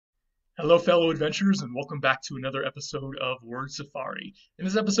Hello, fellow adventurers, and welcome back to another episode of Word Safari. In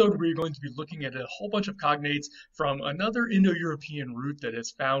this episode, we're going to be looking at a whole bunch of cognates from another Indo-European root that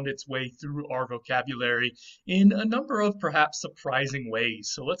has found its way through our vocabulary in a number of perhaps surprising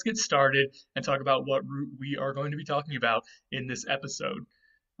ways. So let's get started and talk about what root we are going to be talking about in this episode.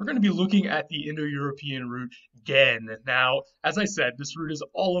 We're going to be looking at the Indo-European root gen. Now, as I said, this root is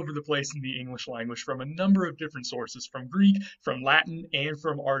all over the place in the English language from a number of different sources, from Greek, from Latin, and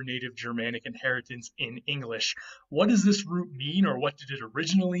from our native Germanic inheritance in English. What does this root mean, or what did it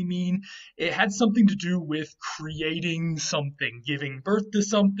originally mean? It had something to do with creating something, giving birth to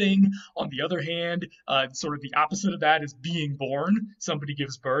something. On the other hand, sort of the opposite of that is being born. Somebody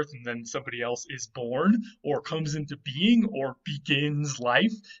gives birth and then somebody else is born, or comes into being, or begins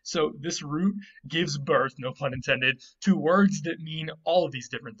life. So this root gives birth, no pun intended, to words that mean all of these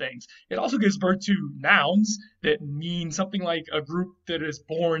different things. It also gives birth to nouns that mean something like a group that is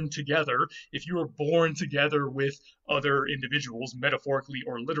born together. If you are born together with other individuals, metaphorically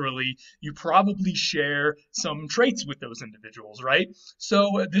or literally, you probably share some traits with those individuals, right?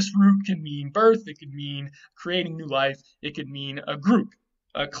 So this root can mean birth, it can mean creating new life, it could mean a group,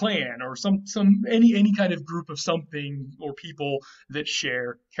 a clan, or any kind of group of something or people that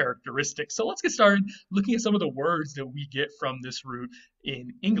share characteristics. So let's get started looking at some of the words that we get from this root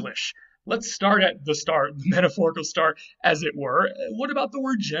in English. Let's start at the start, the metaphorical start, as it were. What about the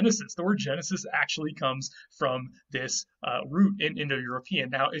word Genesis? The word Genesis actually comes from this root in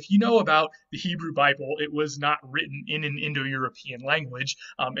Indo-European. Now, if you know about the Hebrew Bible, it was not written in an Indo-European language,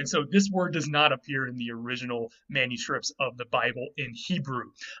 and so this word does not appear in the original manuscripts of the Bible in Hebrew.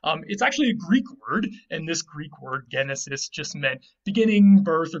 It's actually a Greek word, and this Greek word, Genesis, just meant beginning,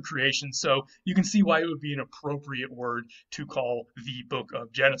 birth, or creation, so you can see why it would be an appropriate word to call the book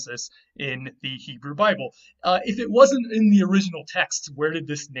of Genesis in the Hebrew Bible. If it wasn't in the original text, where did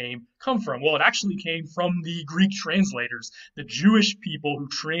this name come from? Well, it actually came from the Greek translators. The Jewish people who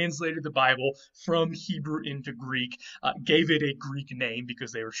translated the Bible from Hebrew into Greek gave it a Greek name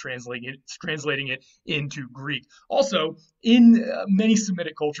because they were translating it into Greek. Also, in many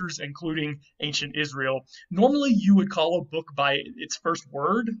Semitic cultures, including ancient Israel, normally you would call a book by its first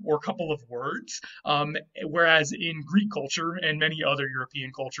word or couple of words, whereas in Greek culture and many other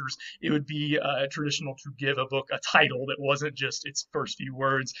European cultures, it would be traditional to give a book a title that wasn't just its first few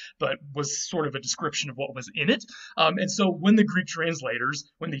words, but was sort of a description of what was in it. And so when the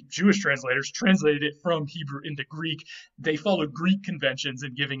Jewish translators translated it from Hebrew into Greek, they followed Greek conventions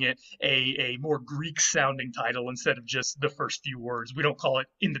in giving it a more Greek-sounding title instead of just the first few words. We don't call it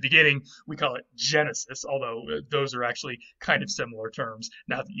in the beginning, we call it Genesis, although those are actually kind of similar terms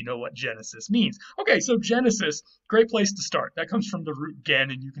now that you know what Genesis means. Okay, so Genesis, great place to start. That comes from the root gen,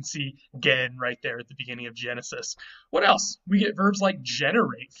 and you can see gen right there at the beginning of Genesis. What else? We get verbs like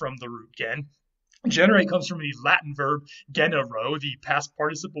generate from the root gen. Generate comes from the Latin verb genero. The past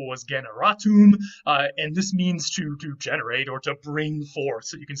participle was generatum, and this means to generate or to bring forth.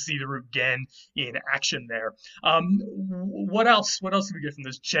 So you can see the root gen in action there. What else? What else do we get from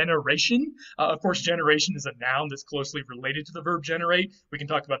this? Generation. Of course, generation is a noun that's closely related to the verb generate. We can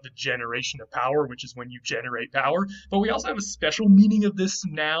talk about the generation of power, which is when you generate power. But we also have a special meaning of this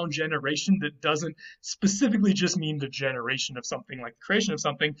noun generation that doesn't specifically just mean the generation of something, like the creation of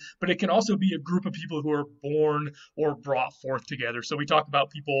something, but it can also be a group of people who are born or brought forth together. So we talk about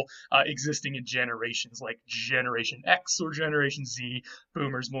people existing in generations, like Generation X or Generation Z,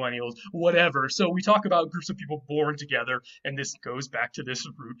 boomers, millennials, whatever. So we talk about groups of people born together, and this goes back to this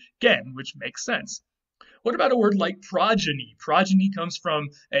root gen, which makes sense. What about a word like progeny? Progeny comes from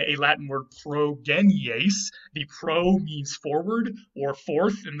a Latin word progenies. The pro means forward or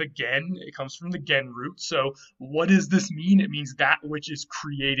forth, and the gen, it comes from the gen root. So what does this mean? It means that which is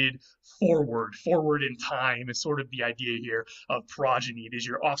created forward in time is sort of the idea here of progeny. It is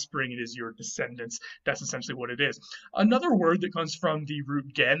your offspring, it is your descendants. That's essentially what it is. Another word that comes from the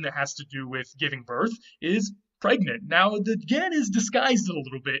root gen that has to do with giving birth is pregnant. Now, the gen is disguised a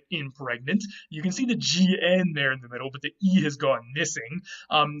little bit in pregnant. You can see the GN there in the middle, but the E has gone missing.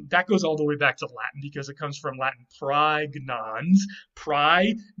 That goes all the way back to Latin because it comes from Latin praegnans.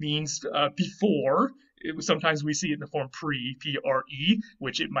 Prae means before. Sometimes we see it in the form P-R-E,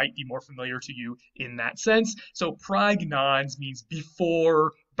 which it might be more familiar to you in that sense. So praegnans means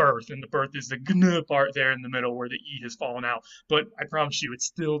before birth, and the birth is the gn part there in the middle where the E has fallen out. But I promise you, it's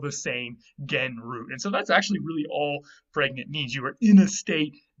still the same gen root. And so that's actually really all pregnant means. You are in a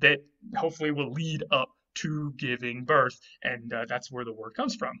state that hopefully will lead up to giving birth, and that's where the word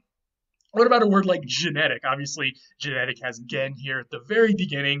comes from. What about a word like genetic? Obviously, genetic has gen here at the very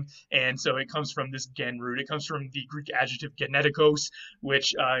beginning, and so it comes from this gen root. It comes from the Greek adjective genetikos,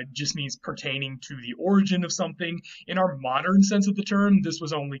 which just means pertaining to the origin of something. In our modern sense of the term, this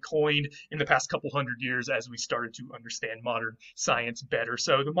was only coined in the past couple hundred years as we started to understand modern science better.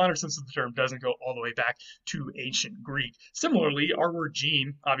 So the modern sense of the term doesn't go all the way back to ancient Greek. Similarly, our word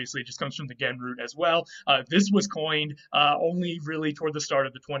gene obviously just comes from the gen root as well. This was coined only really toward the start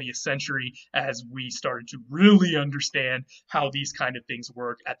of the 20th century as we started to really understand how these kind of things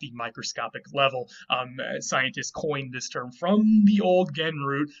work at the microscopic level. Scientists coined this term from the old gen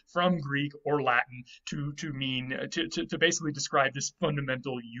root, from Greek or Latin, to basically describe this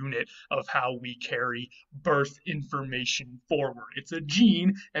fundamental unit of how we carry birth information forward. It's a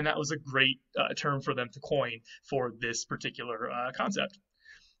gene, and that was a great term for them to coin for this particular concept.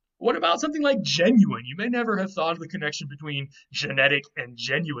 What about something like genuine? You may never have thought of the connection between genetic and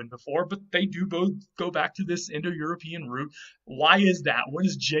genuine before, but they do both go back to this Indo-European root. Why is that? What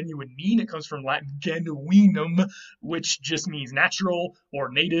does genuine mean? It comes from Latin genuinum, which just means natural or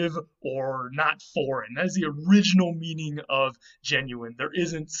native or not foreign. That is the original meaning of genuine. There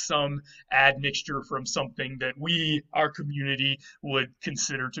isn't some admixture from something that we, our community, would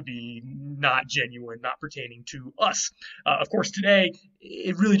consider to be not genuine, not pertaining to us. Of course, today,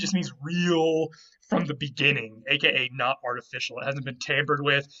 it really just means real from the beginning, aka not artificial. It hasn't been tampered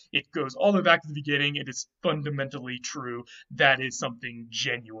with. It goes all the way back to the beginning. It is fundamentally true. That is something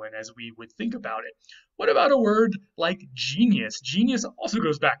genuine as we would think about it. What about a word like genius? Genius also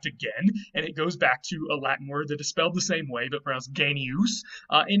goes back to gen, and it goes back to a Latin word that is spelled the same way but pronounced genius.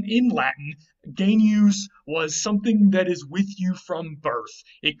 And in Latin, genius was something that is with you from birth.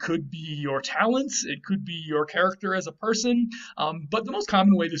 It could be your talents, it could be your character as a person, but the most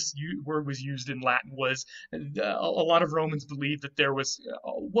common way this word was used in Latin was a lot of Romans believed that there was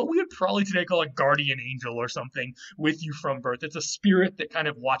what we would probably today call a guardian angel or something with you from birth. It's a spirit that kind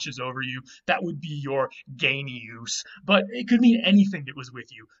of watches over you. That would be your genius, but it could mean anything that was with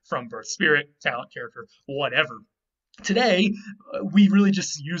you from birth: spirit, talent, character, whatever. Today, we really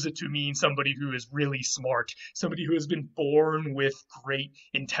just use it to mean somebody who is really smart, somebody who has been born with great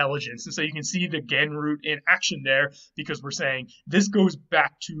intelligence. And so you can see the gen root in action there, because we're saying this goes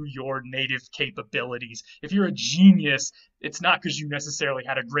back to your native capabilities. If you're a genius, it's not because you necessarily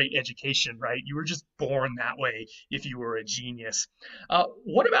had a great education, right? You were just born that way if you were a genius.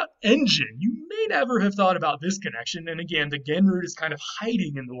 What about engine? You may never have thought about this connection. And again, the gen root is kind of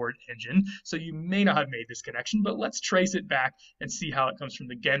hiding in the word engine, so you may not have made this connection, but let's trace it back and see how it comes from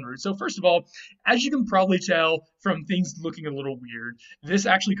the gen root. So first of all, as you can probably tell from things looking a little weird, this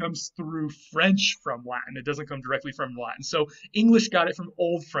actually comes through French from Latin. It doesn't come directly from Latin. So English got it from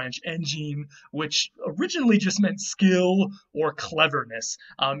Old French, engine, which originally just meant skill or cleverness.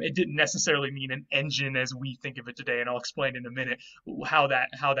 It didn't necessarily mean an engine as we think of it today, and I'll explain in a minute how that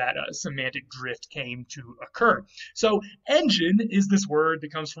semantic drift came to occur. So engine is this word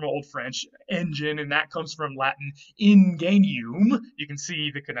that comes from Old French, engine, and that comes from Latin ingenium. You can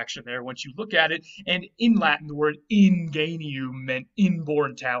see the connection there once you look at it. And in Latin, the word ingenium meant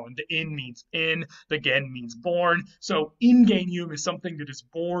inborn talent. The in means in, the gen means born. So ingenium is something that is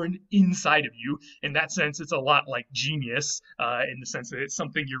born inside of you. In that sense, it's a lot like genius, in the sense that it's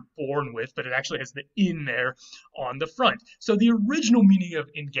something you're born with, but it actually has the in there on the front. So the original meaning of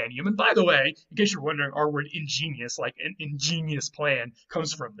ingenium, and by the way, in case you're wondering, our word ingenious, like an ingenious plan,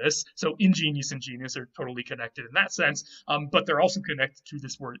 comes from this. So ingenious and genius are totally connected in that sense, but they're also connected to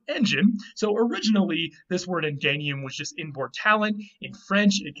this word engine. So originally, this word ingenium was just inborn talent. In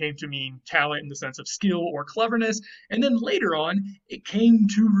French, it came to mean talent in the sense of skill or cleverness. And then later on, it came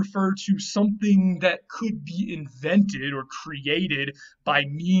to refer to something that could be invented or created by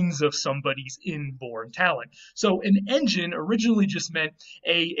means of somebody's inborn talent. So an engine originally just meant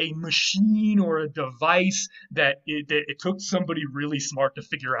a machine or a device that it took somebody really smart to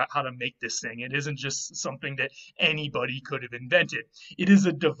figure out how to make this thing. It isn't just something that anybody could have invented. It is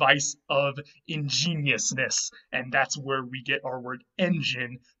a device of ingeniousness, and that's where we get our word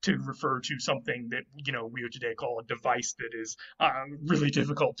engine to refer to something that we would today call a device that is really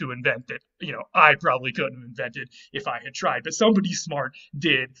difficult to invent, that I probably couldn't have invented if I had tried, but somebody smart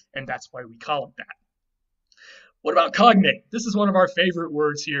did, and that's why we call it that. What about cognate? This is one of our favorite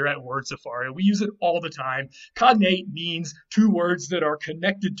words here at Word Safari. We use it all the time. Cognate means two words that are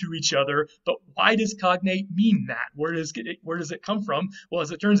connected to each other, but why does cognate mean that? Where does it come from? Well, as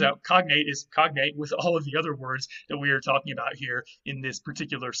it turns out, cognate is cognate with all of the other words that we are talking about here in this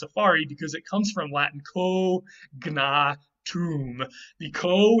particular safari, because it comes from Latin cognatum. The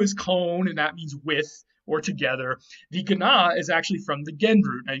co is cone, and that means with, or together. The gna is actually from the gen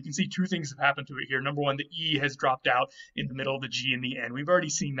root. Now you can see two things have happened to it here. Number one, the E has dropped out in the middle of the G and the N. We've already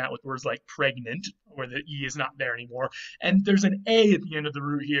seen that with words like pregnant, where the E is not there anymore. And there's an A at the end of the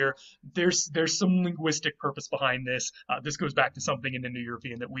root here. There's some linguistic purpose behind this. This goes back to something in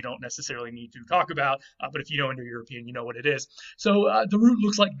Indo-European that we don't necessarily need to talk about, but if you know Indo-European, you know what it is. So the root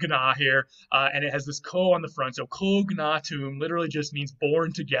looks like gna here, and it has this co on the front. So cognatum literally just means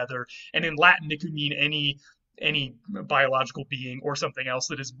born together, and in Latin it could mean any biological being or something else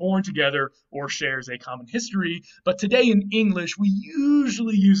that is born together or shares a common history. But today in English, we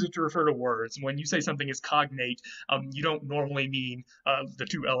usually use it to refer to words. When you say something is cognate, you don't normally mean the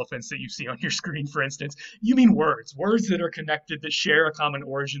two elephants that you see on your screen, for instance. You mean words that are connected, that share a common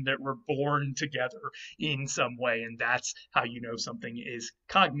origin, that were born together in some way, and that's how you know something is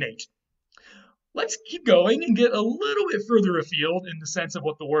cognate. Let's keep going and get a little bit further afield in the sense of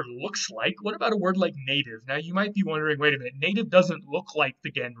what the word looks like. What about a word like native? Now, you might be wondering, wait a minute, native doesn't look like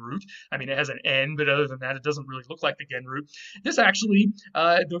the gen root. I mean, it has an N, but other than that, it doesn't really look like the gen root. This actually,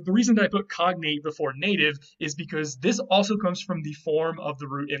 the reason that I put cognate before native is because this also comes from the form of the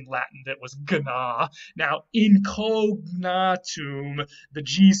root in Latin that was gna. Now, in cognatum, the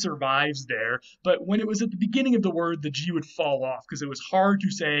G survives there, but when it was at the beginning of the word, the G would fall off because it was hard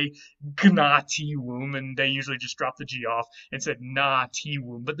to say gnati womb, and they usually just drop the G off and said na T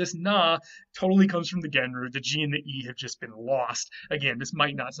womb. But this na totally comes from the gen root. The G and the E have just been lost. Again, this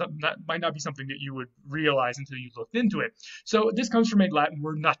might not be something that you would realize until you looked into it. So this comes from a Latin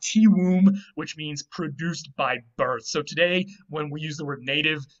word nativum, which means produced by birth. So today, when we use the word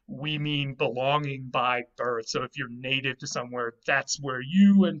native, we mean belonging by birth. So if you're native to somewhere, that's where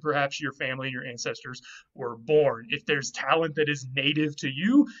you and perhaps your family and your ancestors were born. If there's talent that is native to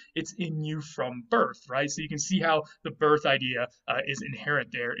you, it's in you from birth, right? So you can see how the birth idea is inherent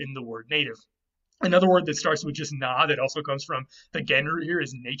there in the word native. Another word that starts with just na that also comes from the gen root here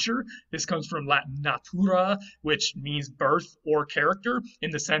is nature. This comes from Latin natura, which means birth or character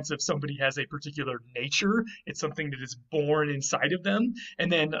in the sense of somebody has a particular nature. It's something that is born inside of them.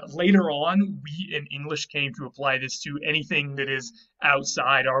 And then later on, we in English came to apply this to anything that is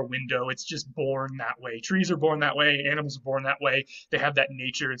outside our window. It's just born that way. Trees are born that way. Animals are born that way. They have that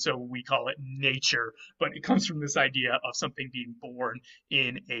nature, and so we call it nature. But it comes from this idea of something being born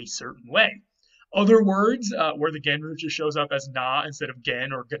in a certain way. Other words where the gen root just shows up as na instead of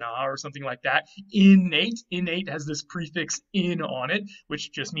gen or gna or something like that. Innate. Innate has this prefix in on it,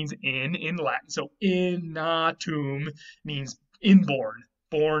 which just means in Latin. So innatum means inborn,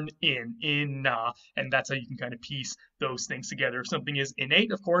 born in na, and that's how you can kind of piece those things together. If something is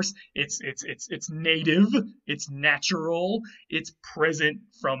innate, of course, it's native, it's natural, it's present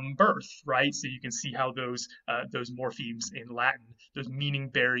from birth, right? So you can see how those morphemes in Latin, those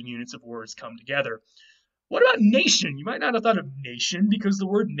meaning-bearing units of words come together. What about nation? You might not have thought of nation because the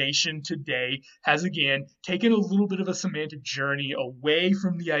word nation today has, again, taken a little bit of a semantic journey away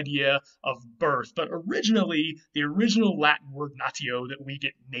from the idea of birth. But originally, the original Latin word natio that we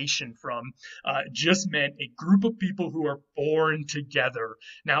get nation from just meant a group of people who are born together.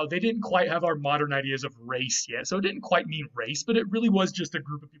 Now, they didn't quite have our modern ideas of race yet, so it didn't quite mean race, but it really was just a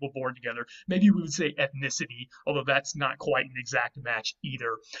group of people born together. Maybe we would say ethnicity, although that's not quite an exact match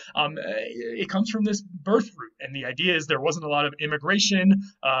either. It comes from this birth root, and the idea is there wasn't a lot of immigration,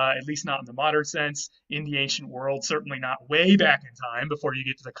 at least not in the modern sense, in the ancient world, certainly not way back in time before you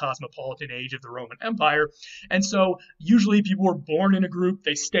get to the cosmopolitan age of the Roman Empire. And so usually people were born in a group,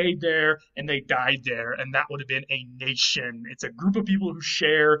 they stayed there, and they died there, and that would have been a nation. It's a group of people who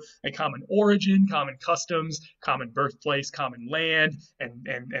share a common origin, common customs, common birthplace, common land, and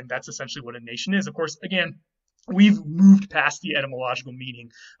that's essentially what a nation is. Of course, again, we've moved past the etymological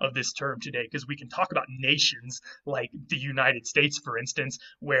meaning of this term today because we can talk about nations like the United States, for instance,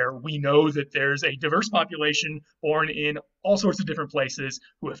 where we know that there's a diverse population born in all sorts of different places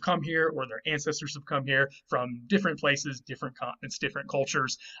who have come here or their ancestors have come here from different places, different continents, different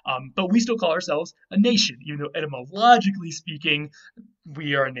cultures. But we still call ourselves a nation, even though etymologically speaking,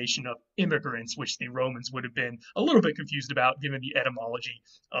 we are a nation of immigrants, which the Romans would have been a little bit confused about given the etymology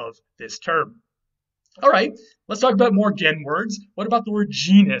of this term. All right, let's talk about more gen words. What about the word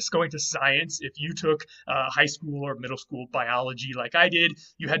genus? Going to science, if you took high school or middle school biology like I did,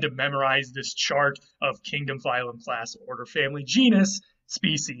 you had to memorize this chart of kingdom, phylum, class, order, family, genus,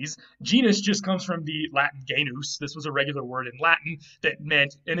 species. Genus just comes from the Latin genus. This was a regular word in Latin that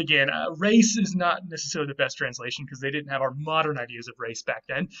meant, and again, race is not necessarily the best translation because they didn't have our modern ideas of race back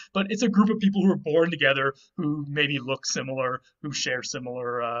then, but it's a group of people who are born together who maybe look similar, who share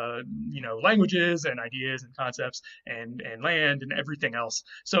similar, languages and ideas and concepts and land and everything else.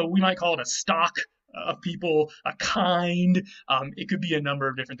 So we might call it a stock of people, a kind. It could be a number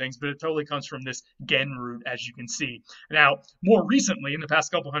of different things, but it totally comes from this gen root, as you can see. Now, more recently, in the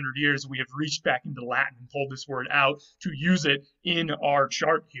past couple hundred years, we have reached back into Latin and pulled this word out to use it in our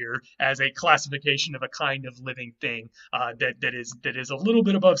chart here as a classification of a kind of living thing that is a little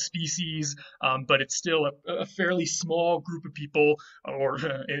bit above species, but it's still a fairly small group of people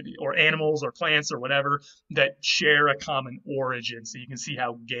or animals or plants or whatever that share a common origin. So you can see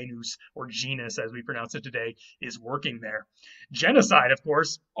how genus or genus, as we pronounce it today, is working there. Genocide, of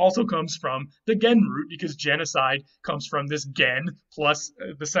course, also comes from the gen root because genocide comes from this gen plus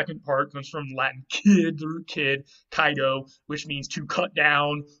the second part comes from Latin kid, the root kid, kaido, which means to cut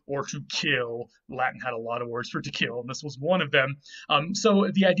down or to kill. Latin had a lot of words for to kill, and this was one of them. So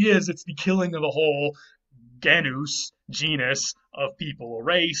the idea is it's the killing of a whole genus of people, a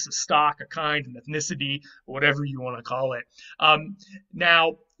race, a stock, a kind, an ethnicity, whatever you want to call it.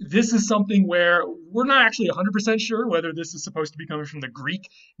 Now, this is something where we're not actually 100% sure whether this is supposed to be coming from the Greek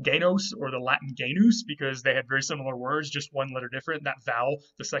genos or the Latin genus, because they had very similar words, just one letter different, that vowel,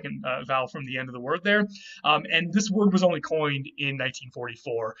 the second vowel from the end of the word there. And this word was only coined in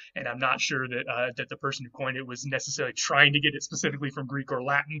 1944, and I'm not sure that the person who coined it was necessarily trying to get it specifically from Greek or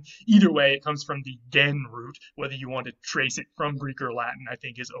Latin. Either way, it comes from the gen root. Whether you want to trace it from Greek or Latin, I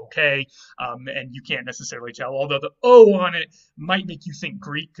think is okay, and you can't necessarily tell, although the O on it might make you think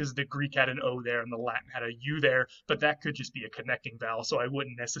Greek, because the Greek had an O there and the Latin had a U there, but that could just be a connecting vowel, so I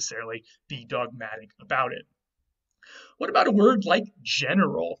wouldn't necessarily be dogmatic about it. What about a word like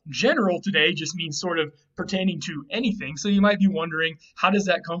general? General today just means sort of pertaining to anything. So you might be wondering, how does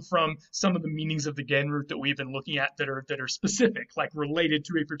that come from some of the meanings of the gen root that we've been looking at that are specific, like related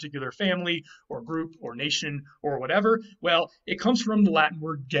to a particular family or group or nation or whatever? Well, it comes from the Latin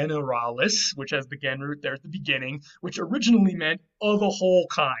word generalis, which has the gen root there at the beginning, which originally meant of a whole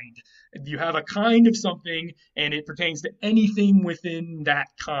kind. You have a kind of something and it pertains to anything within that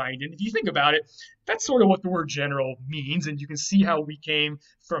kind. And if you think about it, that's sort of what the word general means. And you can see how we came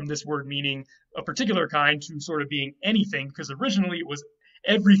from this word meaning a particular kind to sort of being anything, because originally it was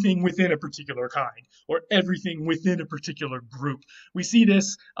everything within a particular kind or everything within a particular group. We see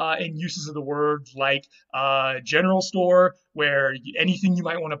this in uses of the word like general store, where anything you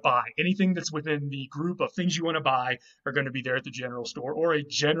might want to buy, anything that's within the group of things you want to buy are going to be there at the general store. Or a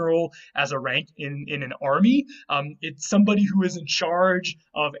general as a rank in an army. It's somebody who is in charge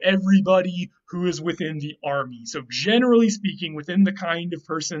of everybody who is within the army. So generally speaking, within the kind of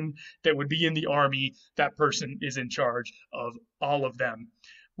person that would be in the army, that person is in charge of all of them.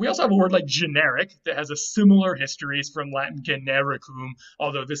 We also have a word like generic that has a similar history. It's from Latin genericum,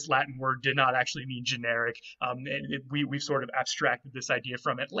 although this Latin word did not actually mean generic. We've sort of abstracted this idea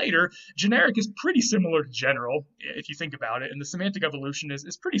from it later. Generic is pretty similar to general, if you think about it, and the semantic evolution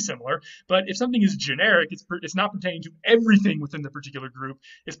is pretty similar. But if something is generic, it's not pertaining to everything within the particular group.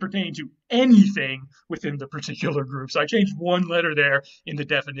 It's pertaining to anything within the particular group. So I changed one letter there in the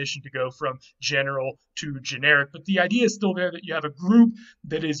definition to go from general to generic. But the idea is still there, that you have a group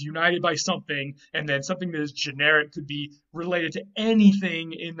that is united by something, and then something that is generic could be related to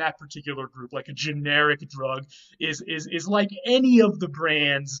anything in that particular group. Like a generic drug is like any of the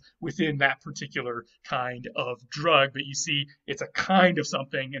brands within that particular kind of drug, but you see it's a kind of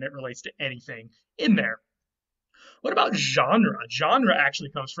something and it relates to anything in there. What about genre? Genre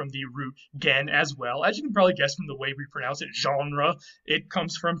actually comes from the root gen as well. As you can probably guess from the way we pronounce it, genre, it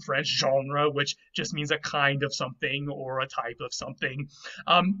comes from French genre, which just means a kind of something or a type of something.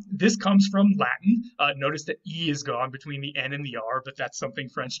 This comes from Latin. Notice that E is gone between the N and the R, but that's something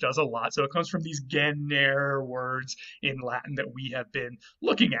French does a lot. So it comes from these genre words in Latin that we have been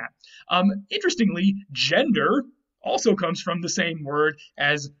looking at. Interestingly, gender also comes from the same word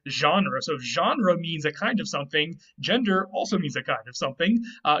as genre. So genre means a kind of something. Gender also means a kind of something.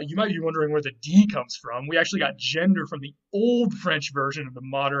 You might be wondering where the D comes from. We actually got gender from the Old French version of the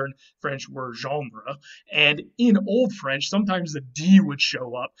modern French word genre. And in Old French, sometimes the D would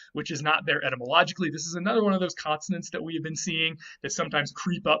show up, which is not there etymologically. This is another one of those consonants that we have been seeing that sometimes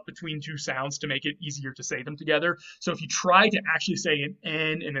creep up between two sounds to make it easier to say them together. So if you try to actually say an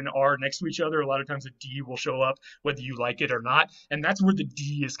N and an R next to each other, a lot of times a D will show up, whether you like it or not. And that's where the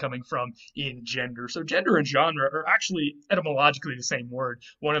D is coming from in gender. So gender and genre are actually etymologically the same word.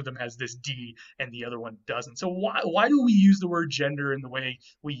 One of them has this D and the other one doesn't. So why do we use the word gender in the way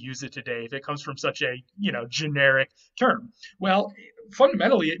we use it today if it comes from such a generic term? Well,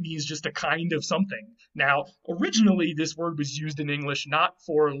 fundamentally it means just a kind of something. Now, originally this word was used in English not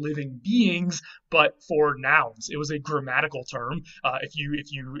for living beings, but for nouns. It was a grammatical term. If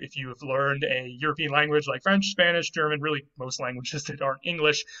you have learned a European language like French, Spanish, German, really most languages that aren't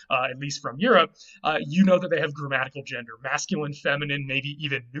English, at least from Europe, you know that they have grammatical gender, masculine, feminine, maybe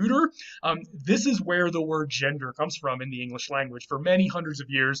even neuter. This is where the word gender comes from in the English language. For many hundreds of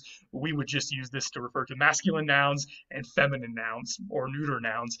years, we would just use this to refer to masculine nouns and feminine nouns or neuter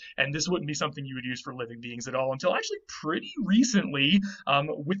nouns, and this wouldn't be something you would use for living beings at all until actually pretty recently.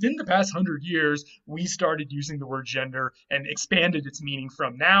 Within the past 100 years, we started using the word gender and expanded its meaning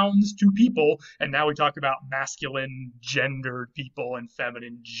from nouns to people, and now we talk about masculine gendered people and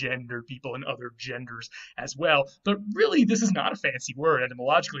feminine gendered people and other genders as well. But really, this is not a fancy word.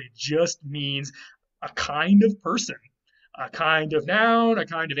 Etymologically, it just means a kind of person, a kind of noun, a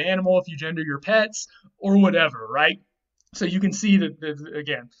kind of animal if you gender your pets, or whatever, right? So you can see that,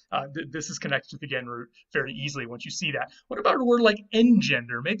 again, this is connected to the gen root very easily once you see that. What about a word like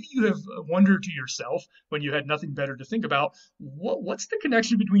engender? Maybe you have wondered to yourself when you had nothing better to think about, what's the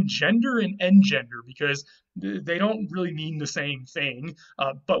connection between gender and engender? Because they don't really mean the same thing.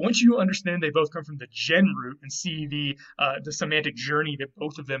 But once you understand they both come from the gen root and see the semantic journey that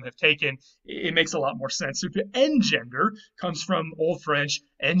both of them have taken, it makes a lot more sense. So to engender comes from Old French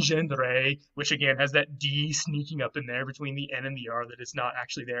engendre, which again has that D sneaking up in there between the N and the R that is not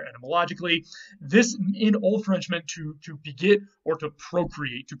actually there etymologically. This in Old French meant to beget or to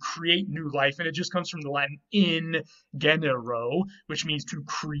procreate, to create new life, and it just comes from the Latin in genero, which means to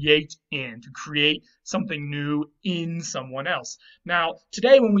create in, to create something new in someone else. Now,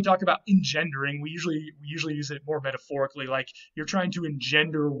 today when we talk about engendering, we usually use it more metaphorically, like you're trying to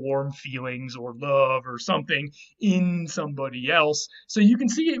engender warm feelings or love or something in somebody else. So you can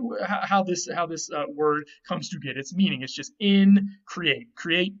see how this word comes to get its meaning. It's just in, create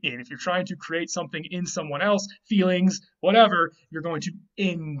in. If you're trying to create something in someone else, feelings, whatever, you're going to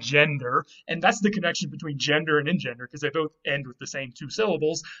engender. And that's the connection between gender and engender, because they both end with the same two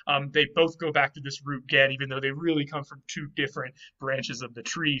syllables. They both go back to this root gen, even though they really come from two different branches of the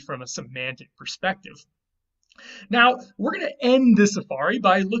tree from a semantic perspective. Now, we're going to end this safari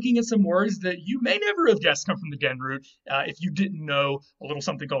by looking at some words that you may never have guessed come from the gen root if you didn't know a little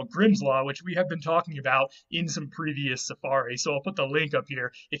something called Grimm's Law, which we have been talking about in some previous safaris. So I'll put the link up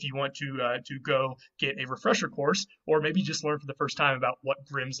here if you want to go get a refresher course, or maybe just learn for the first time about what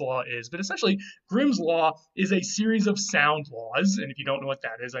Grimm's Law is. But essentially, Grimm's Law is a series of sound laws, and if you don't know what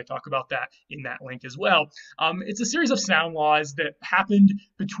that is, I talk about that in that link as well. It's a series of sound laws that happened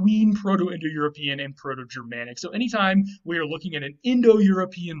between Proto-Indo-European and Proto-Germanic. So anytime we are looking at an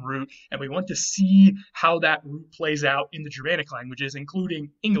Indo-European root and we want to see how that root plays out in the Germanic languages,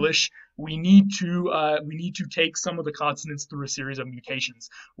 including English, we need to take some of the consonants through a series of mutations.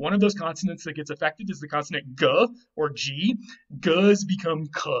 One of those consonants that gets affected is the consonant g or g. G's become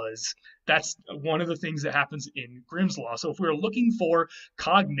cuz. That's one of the things that happens in Grimm's Law. So if we're looking for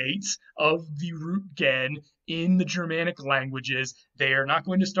cognates of the root gen in the Germanic languages, they are not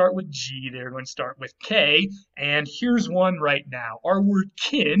going to start with G, they're going to start with K, and here's one right now. Our word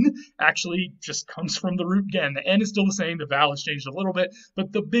kin actually just comes from the root gen. The N is still the same, the vowel has changed a little bit,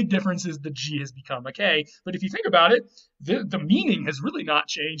 but the big difference is the G has become a K. But if you think about it, the meaning has really not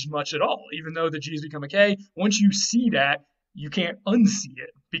changed much at all. Even though the G has become a K, once you see that, you can't unsee it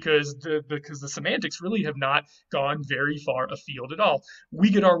because the semantics really have not gone very far afield at all. We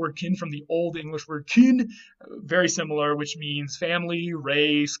get our word kin from the Old English word kin, very similar, which means family,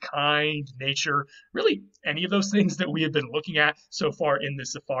 race, kind, nature, really any of those things that we have been looking at so far in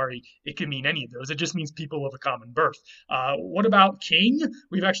this safari. It can mean any of those. It just means people of a common birth. What about king?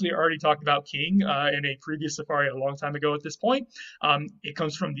 We've actually already talked about king in a previous safari a long time ago at this point. It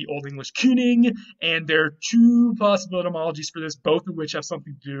comes from the Old English kuning, and there are two possible etymologies for this, both of which have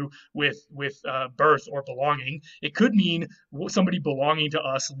something to do with birth or belonging. It could mean somebody belonging to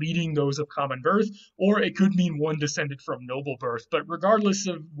us, leading those of common birth, or it could mean one descended from noble birth. But regardless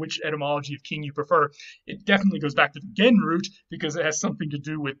of which etymology of king you prefer, it definitely goes back to the gen root because it has something to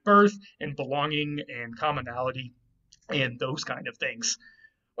do with birth and belonging and commonality and those kind of things.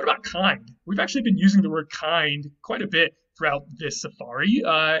 What about kind? We've actually been using the word kind quite a bit throughout this safari,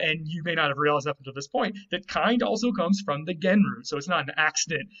 and you may not have realized up until this point that kind also comes from the gen root. So it's not an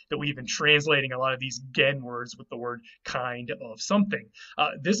accident that we've been translating a lot of these gen words with the word kind of something.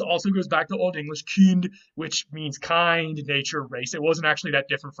 This also goes back to Old English kind, which means kind, nature, race. It wasn't actually that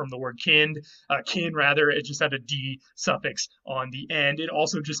different from the word kin. Kin, rather, it just had a D suffix on the end. It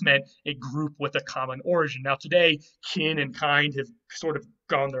also just meant a group with a common origin. Now today, kin and kind have sort of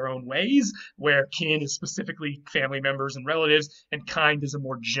gone their own ways, where kin is specifically family members and relatives, and kind is a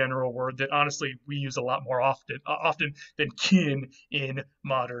more general word that honestly we use a lot more often than kin in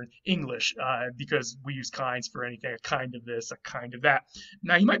modern English, because we use kinds for anything, a kind of this, a kind of that.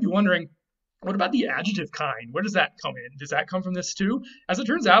 Now you might be wondering, what about the adjective kind? Where does that come in? Does that come from this too? As it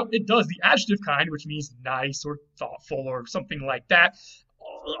turns out, it does. The adjective kind, which means nice or thoughtful or something like that,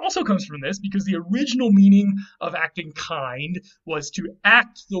 also comes from this, because the original meaning of acting kind was to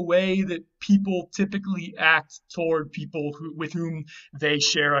act the way that people typically act toward people with whom they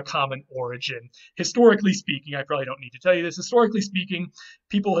share a common origin. Historically speaking, I probably don't need to tell you this, historically speaking,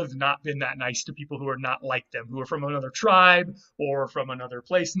 people have not been that nice to people who are not like them, who are from another tribe or from another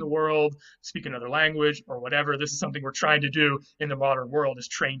place in the world, speak another language or whatever. This is something we're trying to do in the modern world, is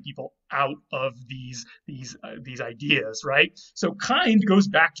train people out of these ideas, right? So kind goes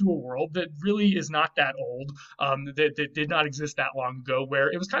back to a world that really is not that old, that did not exist that long ago,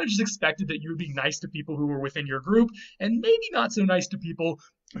 where it was kind of just expected that you would be nice to people who were within your group and maybe not so nice to people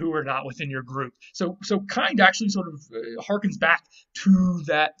who are not within your group. So kind actually sort of harkens back to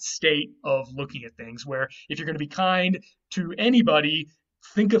that state of looking at things, where if you're going to be kind to anybody,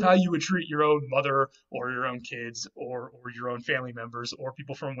 think of how you would treat your own mother or your own kids or your own family members or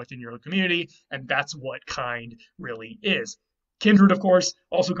people from within your own community, and that's what kind really is. Kindred, of course,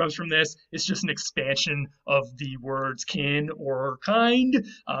 also comes from this. It's just an expansion of the words kin or kind.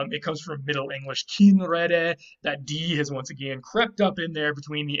 It comes from Middle English kinrede. That D has once again crept up in there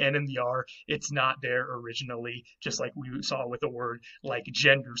between the N and the R. It's not there originally, just like we saw with a word like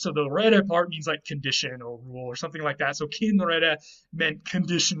gender. So the rede part means like condition or rule or something like that. So kinrede meant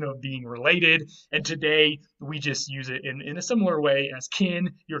condition of being related. And today we just use it in a similar way as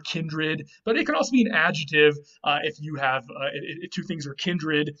kin, your kindred. But it can also be an adjective if you have two things are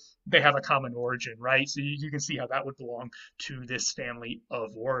kindred, they have a common origin, right? So you can see how that would belong to this family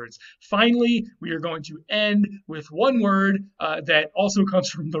of words. Finally, we are going to end with one word that also comes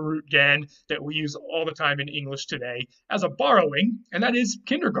from the root gen, that we use all the time in English today as a borrowing, and that is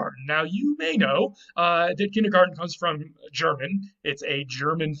kindergarten. Now, you may know that kindergarten comes from German. It's a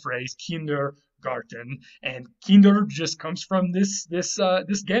German phrase, Kindergarten, and Kinder just comes from this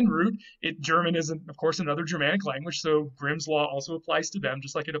gen root. German is, of course, another Germanic language, so Grimm's law also applies to them,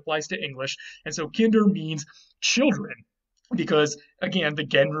 just like it applies to English. And so Kinder means children, because again, the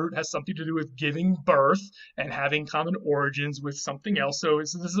gen root has something to do with giving birth and having common origins with something else. So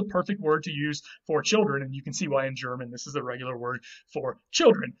this is a perfect word to use for children, and you can see why in German this is a regular word for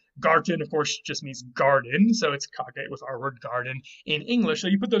children. Garten, of course, just means garden, so it's cognate with our word garden in English. So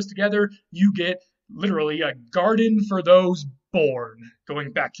you put those together, you get literally a garden for those born, going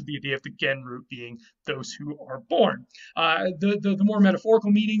back to the idea of the gen root being those who are born. The more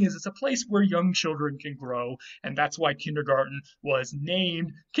metaphorical meaning is it's a place where young children can grow, and that's why kindergarten was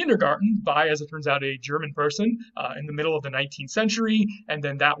named kindergarten by, as it turns out, a German person in the middle of the 19th century, and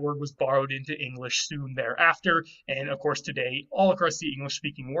then that word was borrowed into English soon thereafter. And of course, today, all across the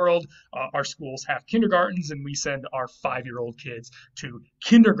English-speaking world, our schools have kindergartens, and we send our 5-year-old kids to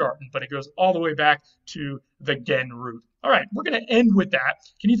kindergarten, but it goes all the way back to the gen root. All right, we're going to end with that.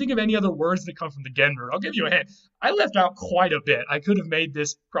 Can you think of any other words that come from the gen root? I'll give you a hint. I left out quite a bit. I could have made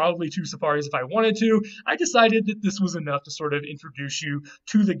this probably 2 safaris if I wanted to. I decided that this was enough to sort of introduce you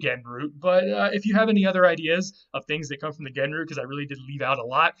to the gen root. But if you have any other ideas of things that come from the gen root, because I really did leave out a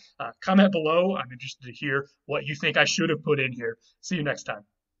lot, comment below. I'm interested to hear what you think I should have put in here. See you next time.